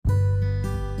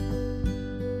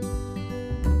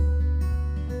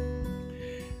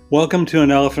Welcome to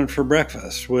An Elephant for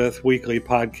Breakfast with weekly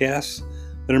podcasts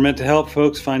that are meant to help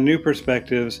folks find new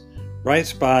perspectives, bright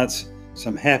spots,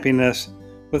 some happiness,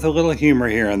 with a little humor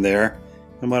here and there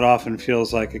in what often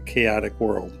feels like a chaotic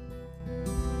world.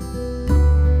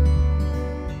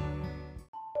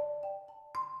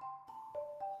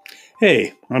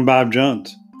 Hey, I'm Bob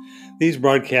Jones. These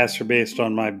broadcasts are based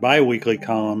on my bi-weekly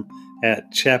column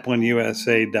at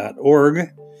chaplainusa.org.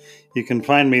 You can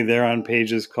find me there on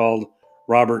pages called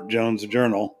Robert Jones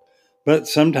Journal, but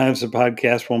sometimes the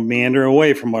podcast will meander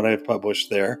away from what I've published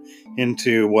there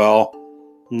into, well,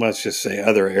 let's just say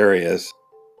other areas.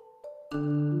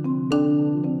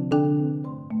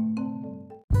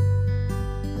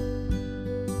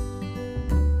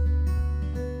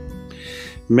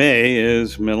 May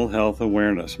is Mental Health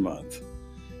Awareness Month.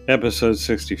 Episode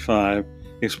 65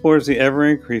 explores the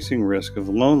ever-increasing risk of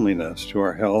loneliness to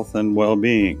our health and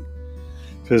well-being.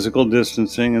 Physical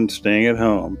distancing and staying at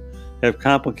home have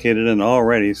complicated an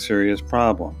already serious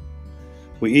problem.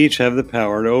 We each have the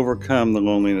power to overcome the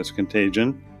loneliness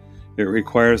contagion. It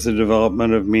requires the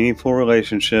development of meaningful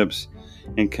relationships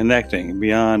and connecting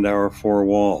beyond our four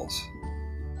walls.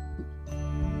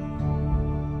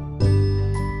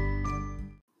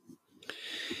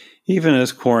 Even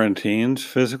as quarantines,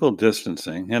 physical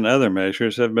distancing, and other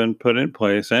measures have been put in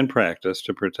place and practiced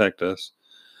to protect us,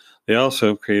 they also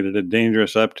have created a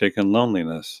dangerous uptick in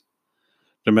loneliness.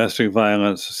 Domestic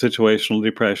violence, situational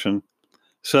depression,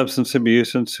 substance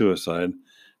abuse, and suicide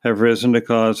have risen to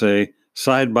cause a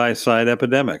side-by-side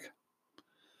epidemic.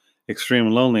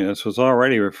 Extreme loneliness was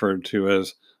already referred to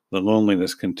as the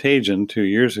loneliness contagion 2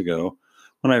 years ago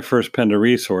when I first penned a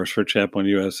resource for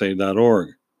chaplainusa.org.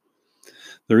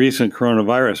 The recent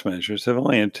coronavirus measures have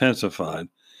only intensified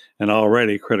an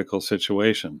already critical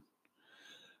situation.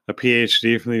 A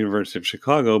PhD from the University of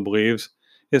Chicago believes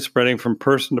it's spreading from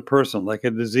person to person like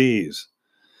a disease.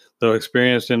 Though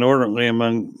experienced inordinately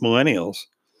among millennials,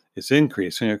 it's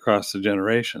increasing across the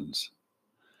generations.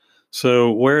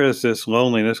 So where is this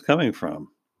loneliness coming from?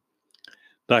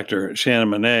 Dr. Shannon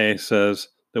Monet says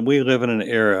that we live in an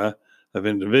era of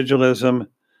individualism,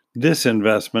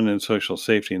 disinvestment in social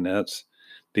safety nets,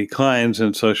 declines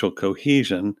in social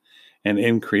cohesion, and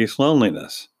increased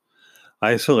loneliness.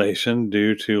 Isolation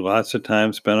due to lots of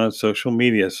time spent on social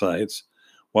media sites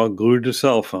while glued to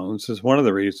cell phones is one of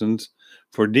the reasons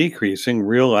for decreasing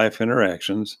real-life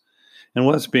interactions and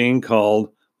what's being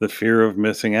called the fear of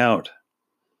missing out.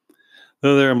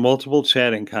 Though there are multiple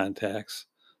chatting contacts,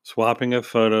 swapping of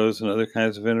photos, and other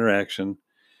kinds of interaction,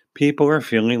 people are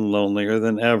feeling lonelier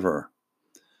than ever.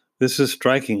 This is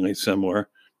strikingly similar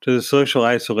to the social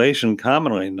isolation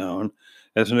commonly known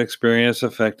as an experience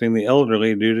affecting the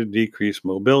elderly due to decreased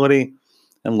mobility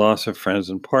and loss of friends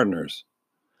and partners.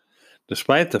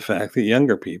 Despite the fact that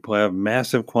younger people have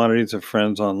massive quantities of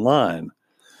friends online,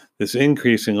 this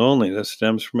increasing loneliness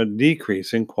stems from a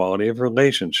decreasing quality of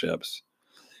relationships.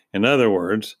 In other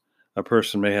words, a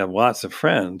person may have lots of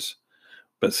friends,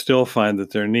 but still find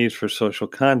that their needs for social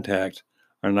contact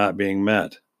are not being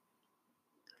met.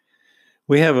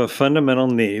 We have a fundamental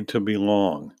need to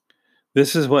belong.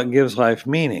 This is what gives life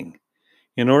meaning.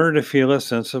 In order to feel a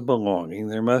sense of belonging,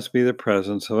 there must be the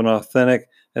presence of an authentic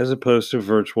as opposed to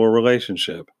virtual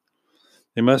relationship.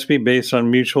 They must be based on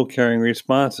mutual caring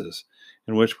responses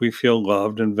in which we feel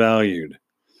loved and valued.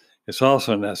 It's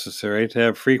also necessary to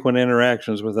have frequent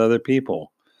interactions with other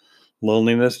people.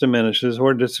 Loneliness diminishes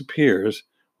or disappears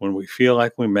when we feel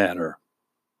like we matter.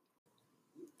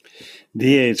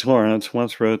 D.H. Lawrence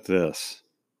once wrote this: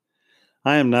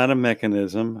 "I am not a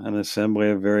mechanism, an assembly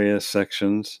of various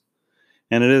sections,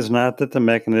 and it is not that the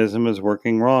mechanism is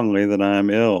working wrongly that I am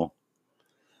ill.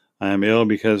 I am ill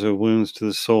because of wounds to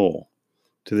the soul,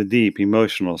 to the deep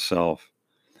emotional self,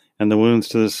 and the wounds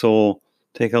to the soul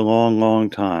take a long, long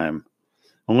time.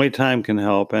 Only time can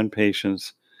help, and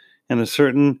patience, and a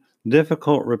certain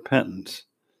difficult repentance,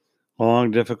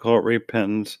 long, difficult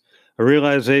repentance, a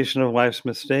realization of life's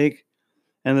mistake,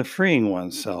 and the freeing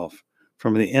oneself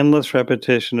from the endless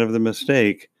repetition of the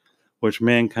mistake which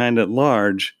mankind at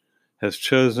large has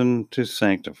chosen to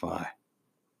sanctify."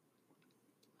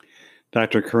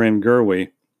 Dr. Corinne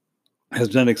Gerwe has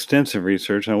done extensive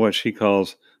research on what she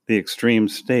calls the extreme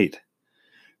state.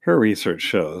 Her research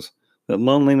shows that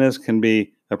loneliness can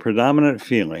be a predominant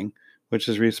feeling which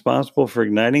is responsible for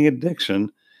igniting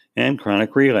addiction and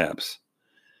chronic relapse.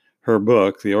 Her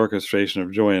book, The Orchestration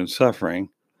of Joy and Suffering,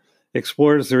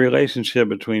 explores the relationship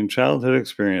between childhood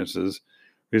experiences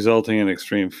resulting in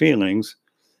extreme feelings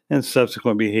and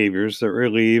subsequent behaviors that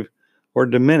relieve or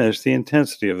diminish the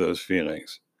intensity of those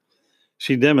feelings.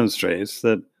 She demonstrates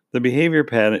that the behavior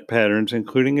patterns,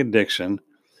 including addiction,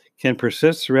 can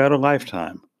persist throughout a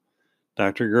lifetime.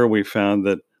 Dr. Gerwe found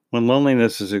that when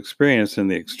loneliness is experienced in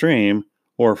the extreme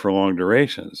or for long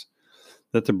durations,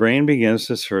 that the brain begins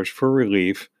to search for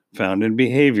relief found in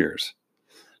behaviors.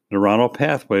 Neuronal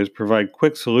pathways provide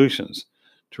quick solutions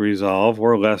to resolve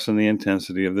or lessen the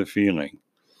intensity of the feeling.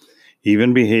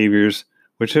 Even behaviors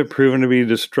which have proven to be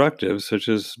destructive, such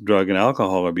as drug and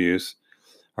alcohol abuse,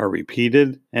 are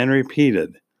repeated and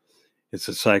repeated. It's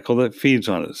a cycle that feeds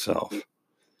on itself.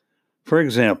 For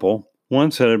example,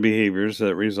 one set of behaviors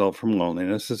that result from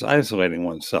loneliness is isolating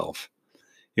oneself.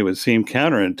 It would seem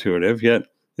counterintuitive, yet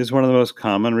is one of the most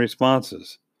common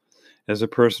responses. As a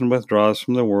person withdraws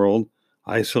from the world,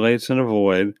 isolates and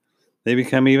avoids, they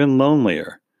become even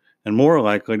lonelier and more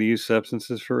likely to use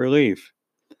substances for relief.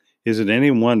 Is it any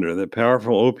wonder that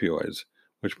powerful opioids,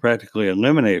 which practically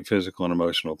eliminate physical and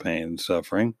emotional pain and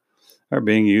suffering, are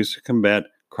being used to combat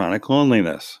chronic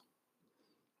loneliness?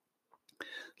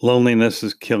 Loneliness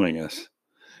is killing us.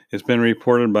 It's been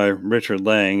reported by Richard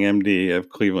Lang, MD of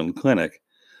Cleveland Clinic,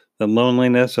 that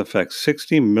loneliness affects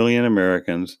 60 million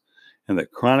Americans and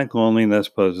that chronic loneliness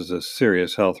poses a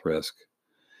serious health risk.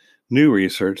 New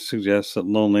research suggests that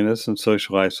loneliness and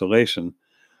social isolation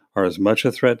are as much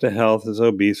a threat to health as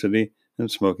obesity and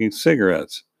smoking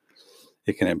cigarettes.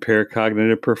 It can impair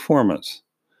cognitive performance.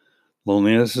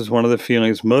 Loneliness is one of the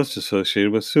feelings most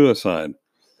associated with suicide.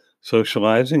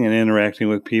 Socializing and interacting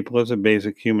with people is a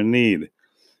basic human need.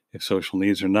 If social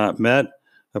needs are not met,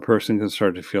 a person can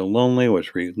start to feel lonely,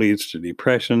 which leads to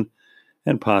depression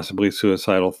and possibly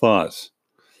suicidal thoughts.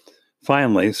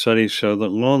 Finally, studies show that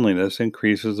loneliness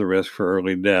increases the risk for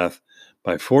early death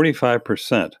by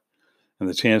 45% and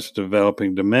the chance of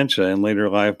developing dementia in later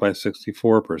life by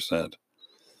 64%.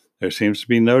 There seems to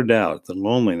be no doubt that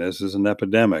loneliness is an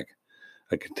epidemic,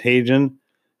 a contagion,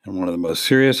 and one of the most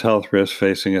serious health risks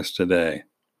facing us today.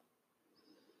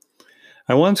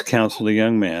 I once counseled a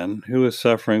young man who was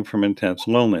suffering from intense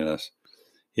loneliness.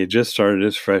 He had just started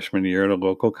his freshman year at a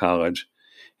local college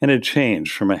and had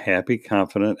changed from a happy,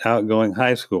 confident, outgoing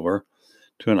high schooler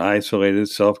to an isolated,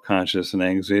 self-conscious, and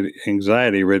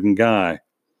anxiety-ridden guy.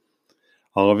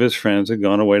 All of his friends had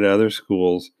gone away to other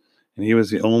schools, and he was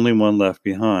the only one left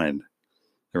behind.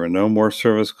 There were no more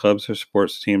service clubs or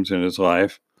sports teams in his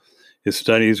life. His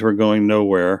studies were going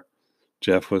nowhere.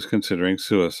 Jeff was considering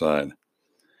suicide.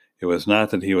 It was not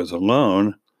that he was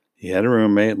alone. He had a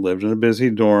roommate, lived in a busy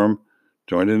dorm,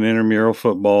 joined an intramural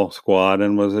football squad,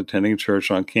 and was attending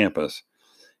church on campus.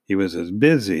 He was as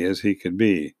busy as he could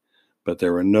be, but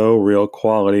there were no real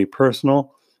quality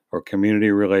personal or community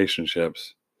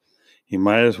relationships. He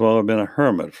might as well have been a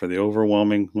hermit for the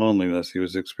overwhelming loneliness he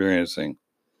was experiencing.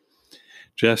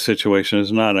 Jeff's situation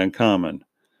is not uncommon.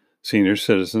 Senior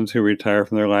citizens who retire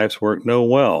from their life's work know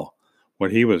well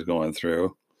what he was going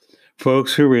through.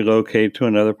 Folks who relocate to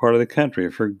another part of the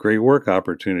country for great work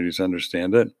opportunities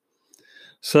understand it.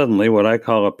 Suddenly, what I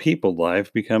call a peopled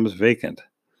life becomes vacant.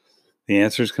 The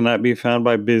answers cannot be found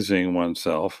by busying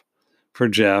oneself. For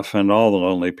Jeff and all the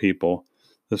lonely people,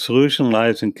 the solution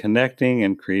lies in connecting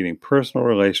and creating personal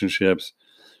relationships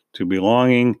to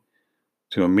belonging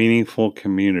to a meaningful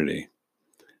community.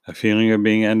 A feeling of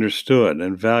being understood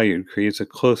and valued creates a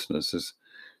closeness that's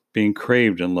being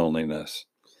craved in loneliness.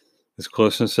 This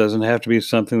closeness doesn't have to be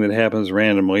something that happens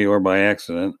randomly or by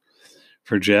accident.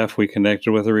 For Jeff, we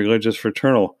connected with a religious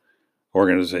fraternal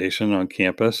organization on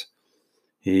campus.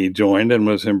 He joined and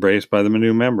was embraced by the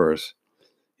new members.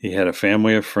 He had a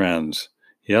family of friends.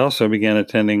 He also began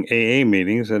attending AA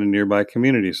meetings at a nearby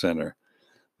community center.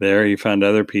 There, he found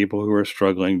other people who were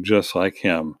struggling just like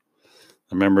him.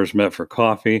 The members met for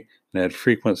coffee and had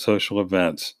frequent social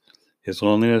events. His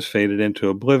loneliness faded into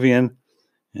oblivion,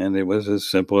 and it was as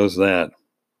simple as that.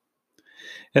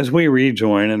 As we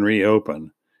rejoin and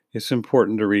reopen, it's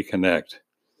important to reconnect.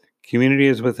 Community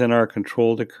is within our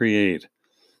control to create.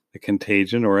 The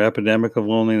contagion or epidemic of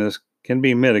loneliness can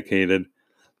be mitigated,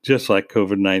 just like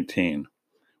COVID-19.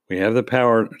 We have the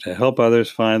power to help others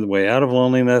find the way out of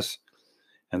loneliness,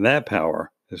 and that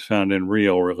power is found in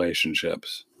real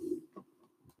relationships.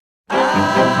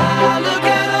 Ah, look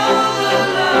at all the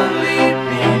lovely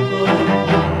people.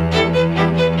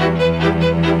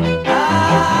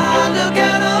 Ah, look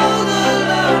at all the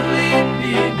lovely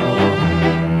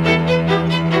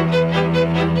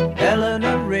people.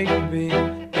 Eleanor Rigby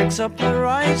picks up the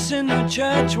rice in the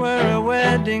church where a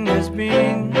wedding has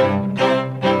been.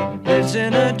 Lives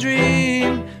in a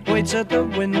dream, waits at the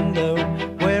window,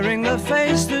 wearing the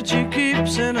face that she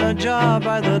keeps in a jar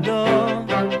by the door.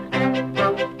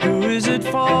 Who is it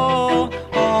for?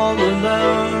 All the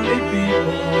lonely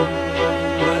people.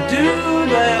 Where do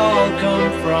they all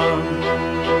come from?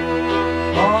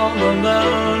 All the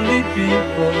lonely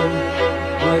people,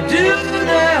 where do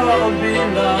they all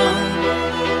belong?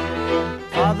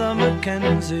 Father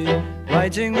Mackenzie,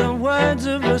 writing the words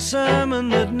of a sermon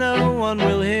that no one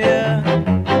will hear.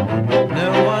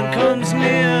 No one comes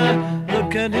near,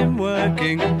 look at him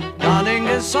working, darning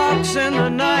his socks in the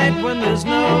night when there's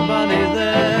nobody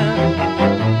there.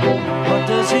 What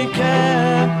does he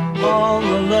care? All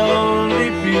the lonely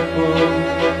people,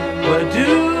 where do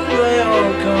they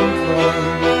all come from?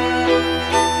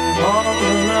 All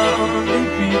the lonely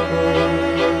people,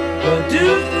 where do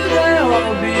they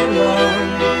all belong?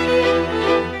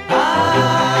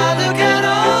 Ah, look at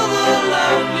all the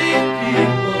lonely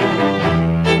people.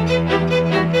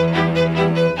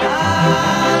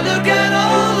 Ah, look at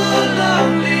all the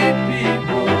lonely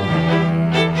people.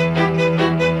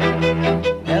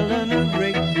 Eleanor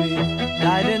Rigby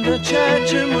died in the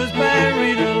church and was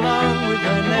buried along with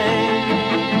her name.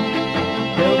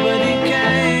 Nobody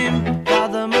came,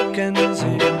 Father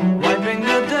Mackenzie, wiping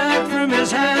the dirt from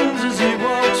his hands as he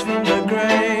walks from the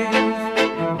grave.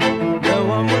 No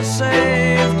one was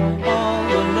saved, all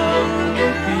the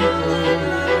lonely people,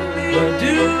 where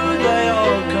do they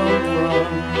all come from?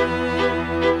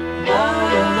 All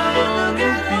the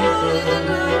lonely people,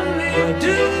 where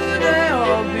do they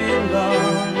all belong?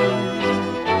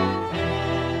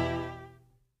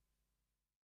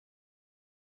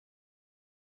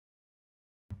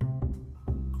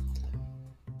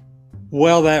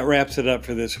 Well, that wraps it up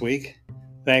for this week.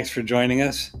 Thanks for joining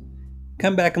us.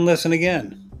 Come back and listen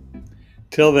again.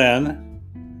 Till then,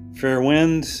 fair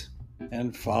winds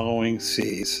and following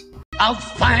seas. I'll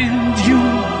find you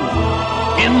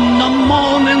in the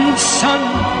morning sun,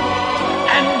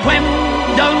 and when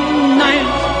the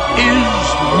night is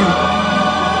new,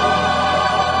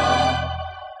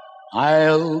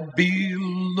 I'll be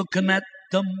looking at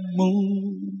the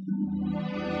moon,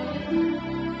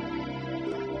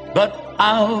 but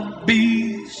I'll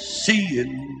be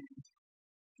seeing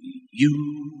you.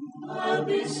 I'll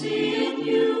be seeing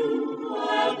you.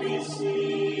 I'll be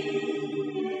seeing